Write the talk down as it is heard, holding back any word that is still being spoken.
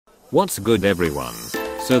What's good everyone?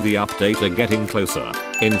 So the update are getting closer.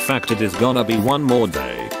 In fact it is gonna be one more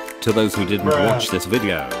day. To those who didn't watch this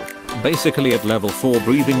video. Basically at level 4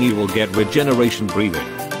 breathing you will get regeneration breathing.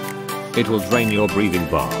 It will drain your breathing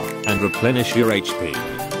bar and replenish your HP.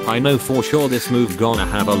 I know for sure this move gonna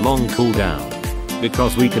have a long cooldown.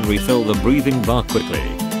 Because we can refill the breathing bar quickly,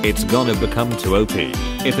 it's gonna become too OP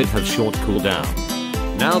if it has short cooldown.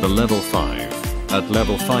 Now the level 5. At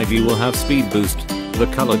level 5 you will have speed boost. The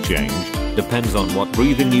color change depends on what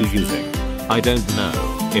breathing you using. I don't know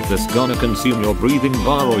if this gonna consume your breathing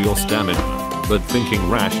bar or your stamina, but thinking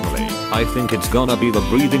rationally, I think it's gonna be the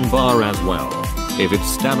breathing bar as well. If it's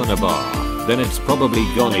stamina bar, then it's probably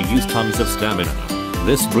gonna use tons of stamina.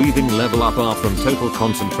 This breathing level up are from total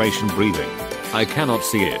concentration breathing. I cannot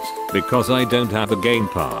see it because I don't have a game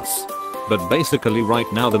pass. But basically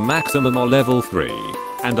right now the maximum are level 3,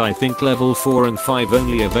 and I think level 4 and 5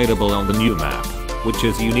 only available on the new map, which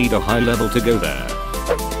is you need a high level to go there.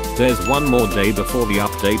 There's one more day before the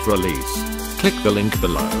update release. Click the link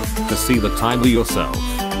below to see the timer yourself.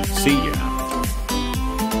 See ya.